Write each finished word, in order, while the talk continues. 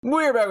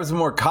We're back with some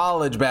more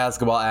college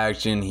basketball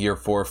action here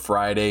for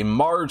Friday,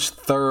 March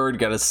 3rd.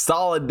 Got a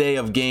solid day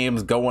of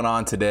games going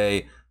on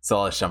today,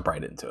 so let's jump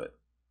right into it.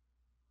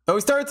 Now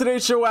we start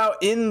today's show out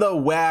in the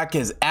WAC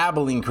as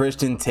Abilene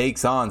Christian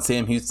takes on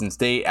Sam Houston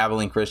State.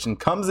 Abilene Christian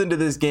comes into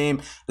this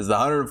game as the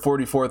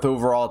 144th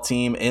overall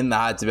team in the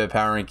Hot Tip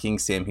Power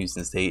Rankings. Sam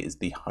Houston State is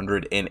the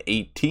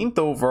 118th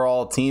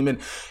overall team. And,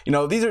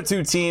 these are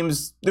two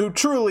teams who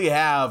truly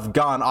have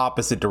gone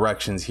opposite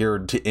directions here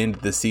to end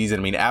the season.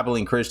 I mean,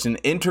 Abilene Christian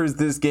enters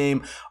this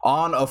game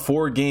on a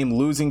 4-game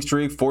losing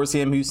streak for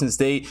Sam Houston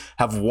State,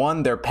 have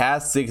won their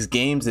past 6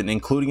 games, and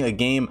including a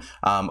game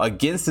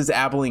against this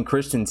Abilene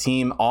Christian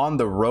team on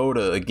the road,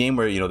 a game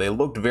where they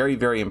looked very,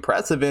 very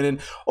impressive in. And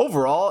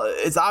overall,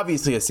 it's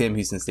obviously a Sam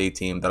Houston State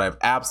team that I've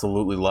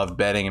absolutely loved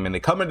betting. I mean, they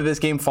come into this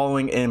game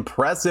following an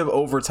impressive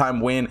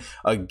overtime win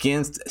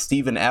against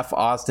Stephen F.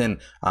 Austin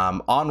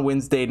on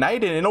Wednesday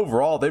night, and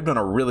overall they've done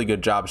a really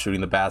good job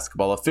shooting the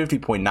basketball, a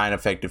 50.9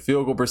 effective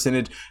field goal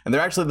percentage, and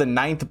they're actually the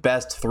 9th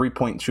best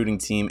 3-point shooting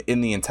team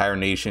in the entire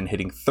nation,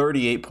 hitting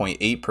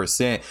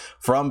 38.8%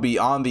 from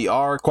beyond the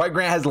arc. Quiet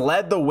Grant has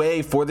led the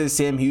way for this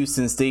Sam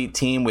Houston State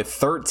team with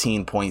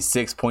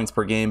 13.6 points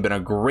per game, been a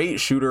great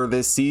shooter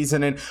this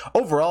season, and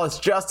overall it's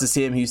just a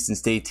Sam Houston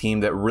State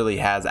team that really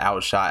has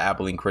outshot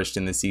Abilene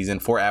Christian this season.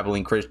 For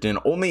Abilene Christian,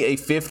 only a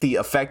 50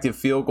 effective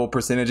field goal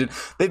percentage, and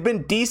they've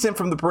been decent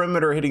from the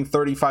perimeter, hitting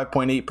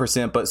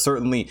 35.8%, but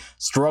certainly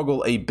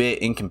struggle a bit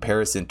in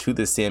comparison to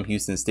the Sam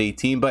Houston State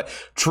team. But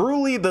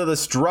truly the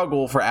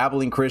struggle for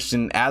Abilene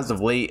Christian as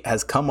of late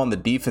has come on the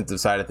defensive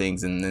side of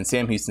things, and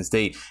Sam Houston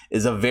State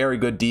is a very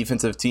good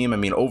defensive team. I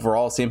mean,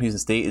 overall Sam Houston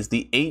State is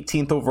the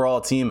 18th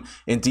overall team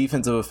in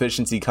defensive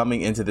efficiency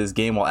coming into this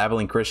game, while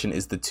Abilene Christian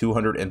is the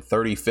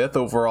 235th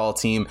overall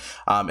team.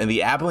 And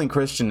the Abilene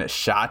Christian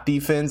shot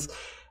defense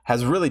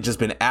has really just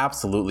been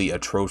absolutely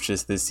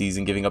atrocious this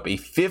season, giving up a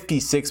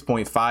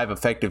 56.5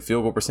 effective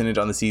field goal percentage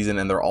on the season,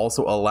 and they're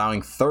also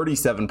allowing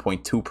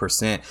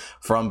 37.2%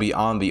 from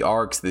beyond the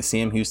arcs. The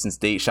Sam Houston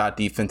State shot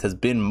defense has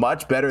been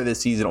much better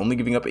this season, only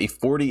giving up a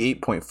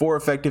 48.4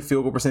 effective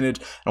field goal percentage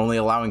and only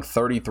allowing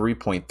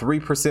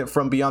 33.3%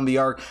 from beyond the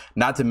arc.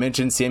 Not to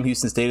mention, Sam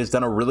Houston State has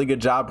done a really good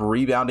job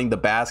rebounding the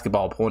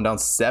basketball, pulling down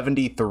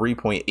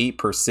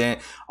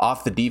 73.8%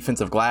 off the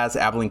defensive glass.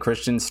 Abilene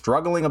Christian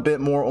struggling a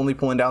bit more, only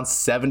pulling down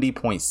 70.6%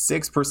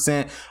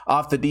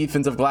 off the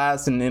defensive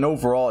glass, and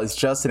overall it's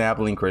just an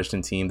Abilene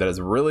Christian team that has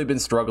really been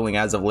struggling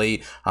as of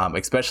late,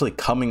 especially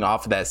coming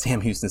off of that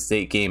Sam Houston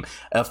State game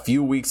a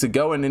few weeks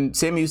ago. And then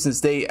Sam Houston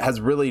State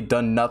has really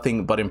done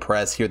nothing but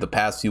impress here the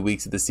past few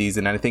weeks of the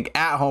season, and I think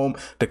at home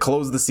to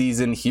close the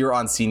season here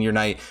on senior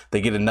night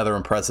they get another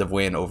impressive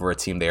win over a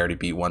team they already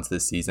beat once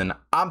this season.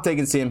 I'm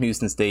taking Sam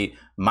Houston State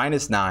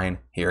 -9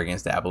 here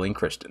against Abilene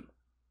Christian.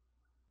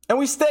 And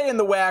we stay in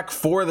the WAC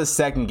for the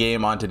second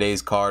game on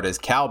today's card as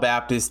Cal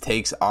Baptist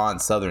takes on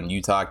Southern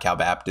Utah. Cal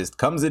Baptist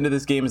comes into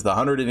this game as the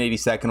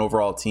 182nd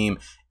overall team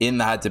in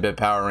the Hot Tip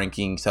Power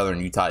Ranking. Southern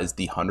Utah is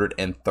the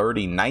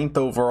 139th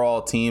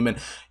overall team. And,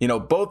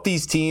 both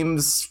these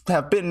teams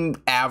have been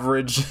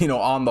average,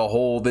 on the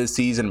whole this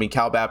season. I mean,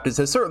 Cal Baptist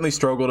has certainly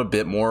struggled a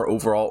bit more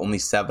overall, only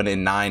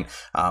 7-9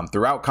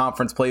 throughout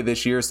conference play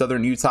this year.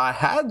 Southern Utah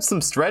had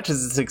some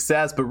stretches of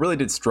success, but really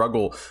did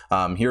struggle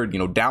here,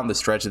 down the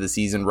stretch of the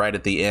season, right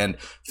at the end,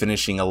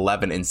 finishing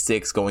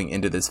 11-6 going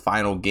into this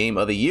final game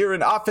of the year.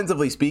 And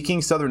offensively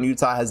speaking, Southern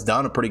Utah has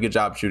done a pretty good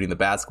job shooting the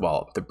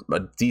basketball. They're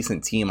a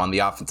decent team on the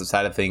offensive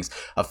side of things,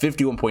 a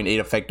 51.8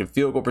 effective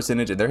field goal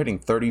percentage, and they're hitting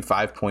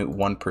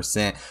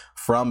 35.1%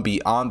 from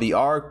beyond the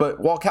arc. But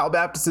while Cal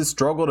Baptist has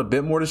struggled a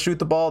bit more to shoot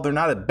the ball, they're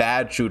not a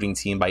bad shooting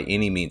team by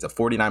any means, a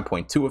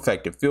 49.2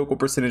 effective field goal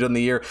percentage on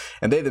the year,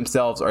 and they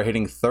themselves are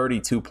hitting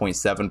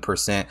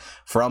 32.7%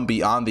 from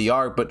beyond the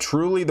arc. But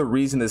truly the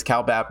reason this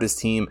Cal Baptist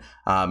team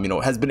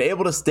has been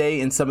able to stay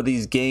in some of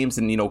these games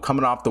and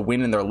coming off the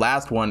win in their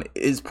last one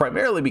is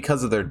primarily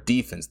because of their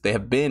defense. They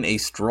have been a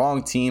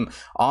strong team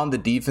on the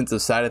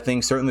defensive side of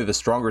things, certainly the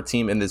stronger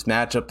team in this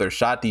matchup. Their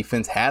shot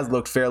defense has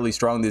looked fairly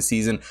strong this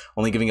season,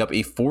 only giving up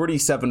a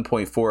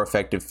 47.4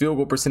 effective field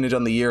goal percentage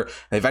on the year.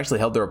 They've actually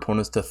held their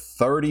opponents to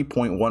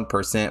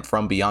 30.1%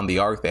 from beyond the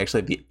arc. They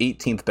actually have the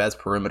 18th best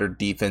perimeter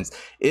defense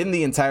in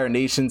the entire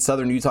nation.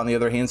 Southern Utah, on the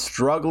other hand,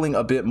 struggling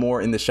a bit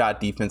more in the shot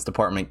defense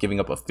department, giving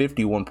up a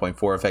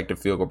 51.4 effective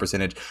field goal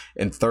percentage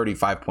and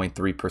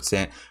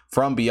 35.3%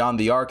 from beyond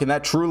the arc. And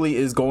that truly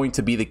is going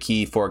to be the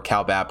key for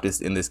Cal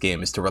Baptist in this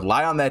game, is to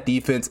rely on that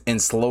defense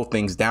and slow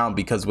things down,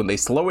 because when they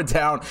slow it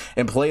down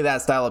and play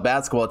that style of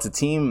basketball, it's a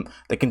team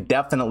that can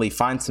definitely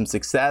find some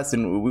success.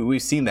 And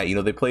we've seen that,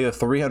 they play the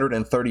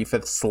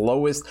 335th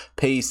slowest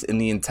pace in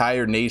the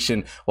entire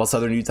nation, while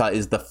Southern Utah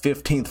is the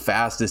 15th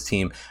fastest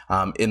team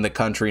in the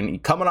country.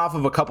 And coming off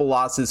of a couple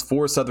losses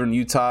for Southern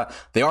Utah,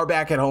 they are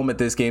back at home at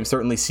this game.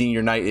 Certainly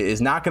senior night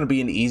is not going to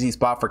be an easy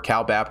spot for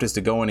Cal Baptist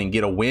to go in and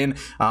get a win.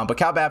 But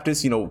Cal Baptist,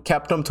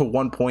 kept them to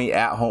 1 point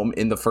at home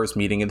in the first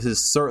meeting. And this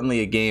is certainly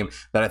a game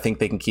that I think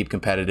they can keep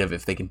competitive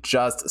if they can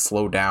just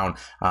slow down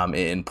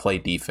and play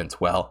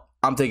defense well.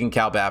 I'm taking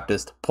Cal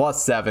Baptist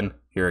 +7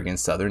 here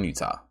against Southern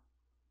Utah.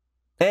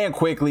 And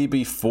quickly,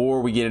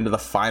 before we get into the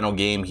final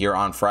game here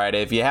on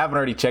Friday, if you haven't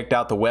already checked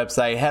out the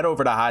website, head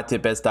over to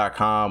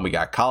hottipbets.com. We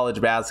got college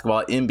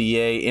basketball,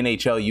 NBA,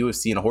 NHL,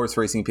 UFC, and horse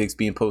racing picks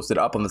being posted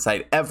up on the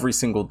site every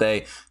single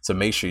day. So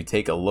make sure you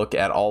take a look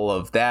at all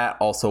of that.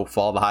 Also,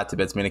 follow the Hot Tip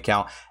Bets main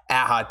account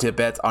at Hot Tip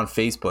Bets on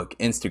Facebook,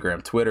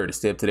 Instagram, Twitter to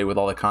stay up to date with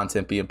all the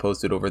content being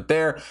posted over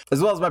there,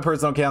 as well as my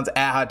personal accounts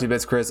at Hot Tip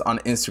Bets Chris on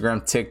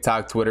Instagram,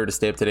 TikTok, Twitter to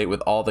stay up to date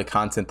with all the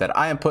content that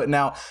I am putting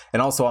out,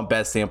 and also on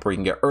BetStamp where you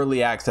can get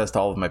early access to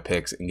all of my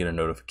picks and get a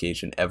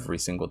notification every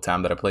single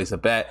time that I place a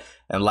bet.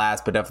 And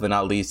last but definitely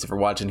not least, if you're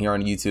watching here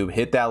on YouTube,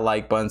 hit that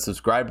like button,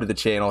 subscribe to the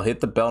channel,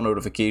 hit the bell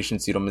notification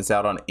so you don't miss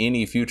out on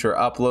any future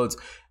uploads,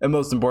 and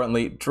most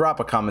importantly, drop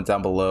a comment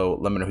down below.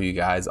 Let me know who you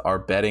guys are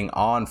betting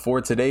on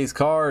for today's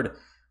card.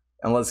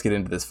 And let's get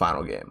into this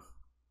final game.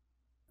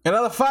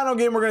 Another final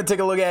game we're going to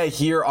take a look at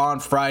here on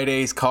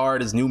Friday's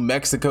card is New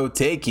Mexico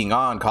taking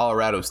on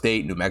Colorado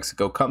State. New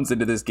Mexico comes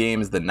into this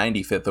game as the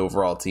 95th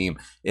overall team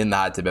in the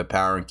Hot Tip Bet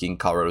Power Ranking.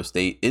 Colorado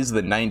State is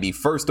the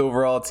 91st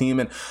overall team.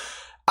 And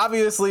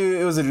obviously,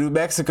 it was a New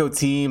Mexico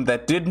team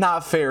that did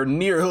not fare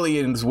nearly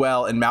as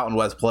well in Mountain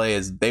West play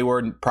as they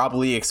were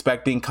probably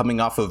expecting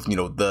coming off of,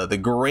 the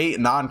great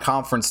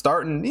non-conference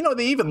start. And,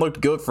 they even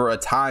looked good for a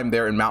time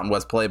there in Mountain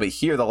West play. But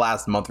here, the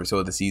last month or so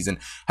of the season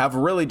have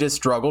really just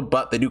struggled.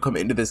 But they do come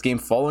into this game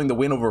following the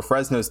win over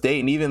Fresno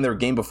State. And even their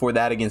game before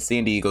that against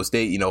San Diego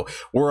State,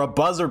 were a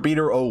buzzer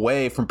beater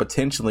away from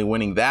potentially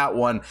winning that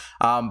one.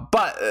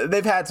 But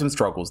they've had some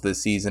struggles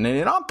this season.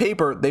 And on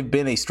paper, they've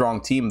been a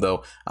strong team,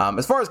 though.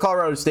 As far as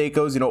Colorado State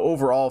goes,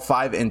 overall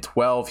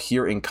 5-12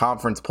 here in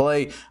conference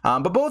play.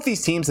 But both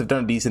these teams have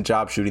done a decent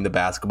job shooting the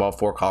basketball.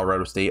 For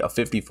Colorado State, a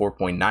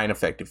 54.9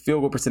 effective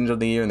field goal percentage of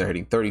the year, and they're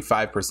hitting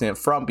 35%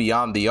 from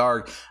beyond the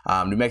arc.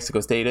 New Mexico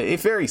State, a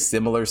very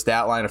similar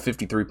stat line, a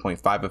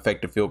 53.5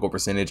 effective field goal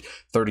percentage,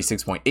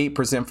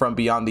 36.8% from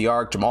beyond the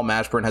arc. Jamal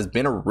Mashburn has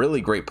been a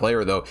really great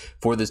player, though,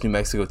 for this New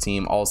Mexico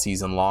team all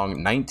season long,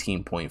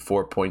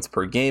 19.4 points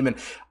per game. And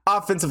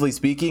offensively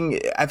speaking,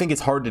 I think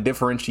it's hard to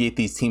differentiate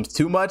these teams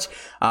too much.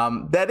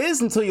 That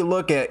is until you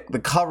look at the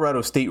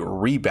Colorado State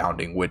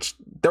rebounding, which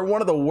they're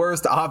one of the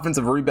worst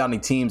offensive rebounding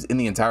teams in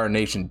the entire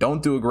nation.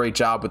 Don't do a great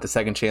job with the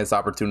second chance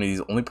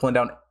opportunities, only pulling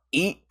down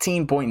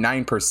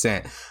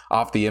 18.9%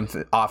 off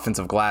the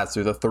offensive glass.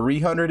 They're the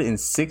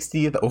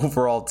 360th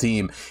overall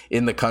team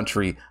in the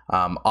country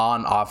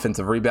on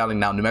offensive rebounding.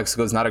 Now, New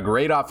Mexico is not a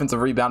great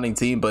offensive rebounding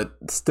team, but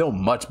still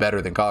much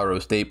better than Colorado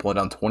State, pulling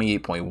down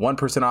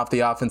 28.1% off the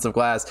offensive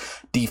glass.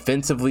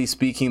 Defensively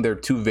speaking, they're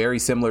two very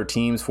similar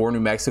teams. For New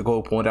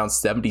Mexico, pulling down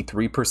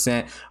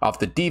 73% off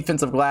the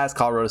defensive glass.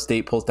 Colorado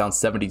State pulls down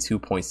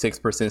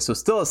 72.6%. So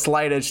still a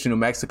slight edge to New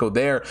Mexico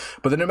there.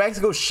 But the New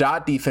Mexico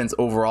shot defense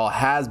overall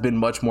has been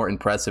much more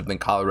impressive than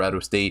Colorado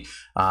State,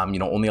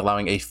 only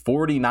allowing a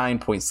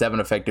 49.7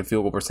 effective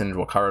field goal percentage,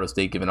 while Colorado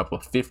State giving up a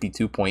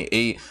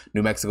 52.8.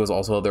 New Mexico's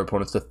also held their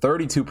opponents to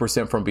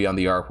 32% from beyond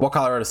the arc, while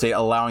Colorado State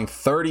allowing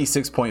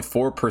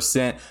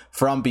 36.4%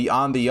 from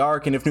beyond the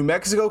arc. And if New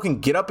Mexico can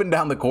get up and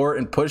down the court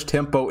and push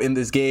tempo in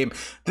this game,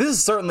 this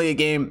is certainly a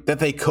game that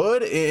they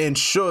could and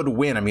should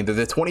win. I mean, they're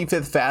the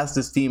 25th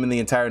fastest team in the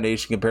entire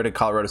nation compared to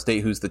Colorado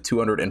State, who's the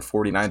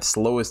 249th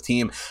slowest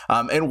team.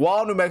 And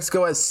while New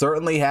Mexico has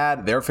certainly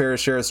had their fair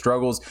share of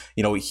struggles,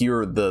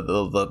 here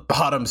the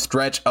bottom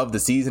stretch of the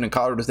season, and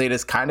Colorado State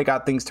has kind of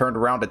got things turned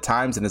around at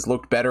times and has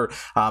looked better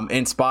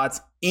in spots.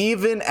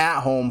 Even at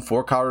home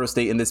for Colorado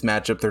State in this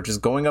matchup, they're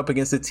just going up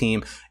against a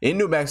team in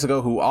New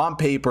Mexico who on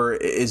paper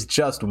is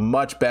just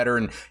much better,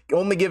 and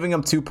only giving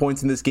them 2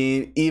 points in this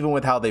game, even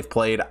with how they've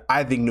played.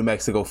 I think New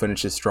Mexico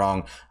finishes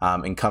strong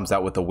and comes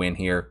out with a win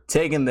here,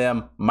 taking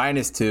them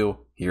 -2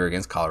 here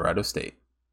against Colorado State.